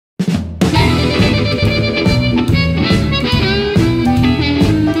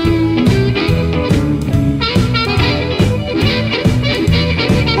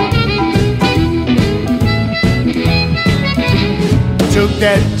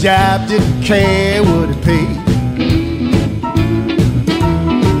that job, didn't care what it paid.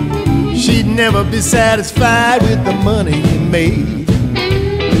 She'd never be satisfied with the money he made.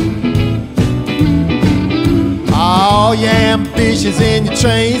 All your ambitions and your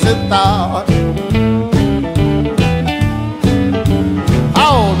trains of thought,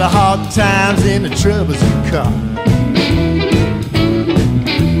 all the hard times and the troubles you caught.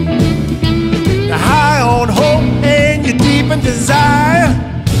 Now high on hope and your deep in desire,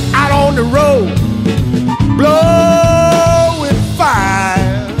 out on the road, blowing fire.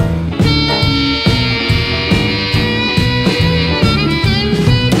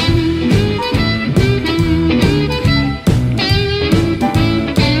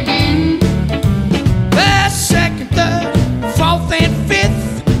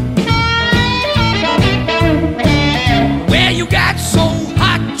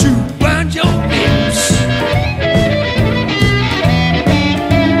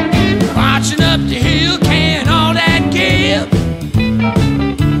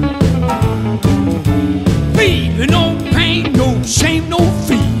 Shame, no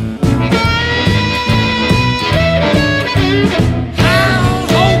fee. How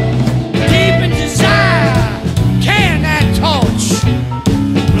hope, deep in desire, can that torch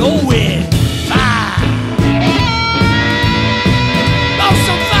blow in fire? Blow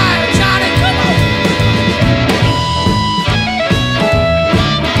some fire, Johnny, come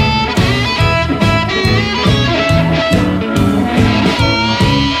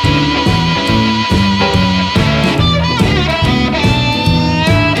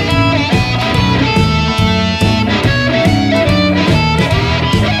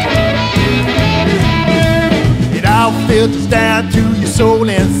filters down to your soul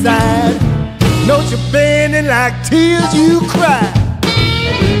inside. Notes you're bending like tears you cry.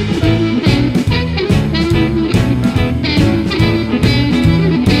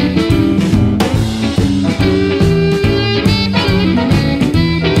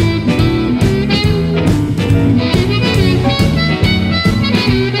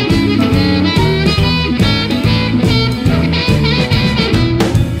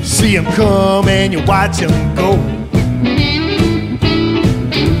 See him come and you watch him go.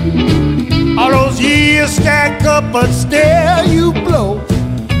 All those years stack up, but still you blow.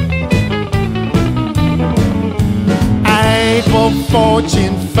 I ain't for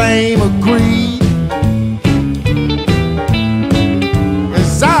fortune, fame, or greed.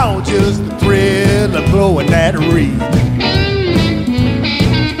 It's all just the thrill of blowing that reed.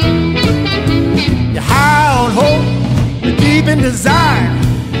 You're high on hope, you're deep in desire.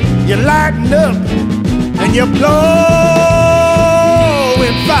 You lighten up and you blow.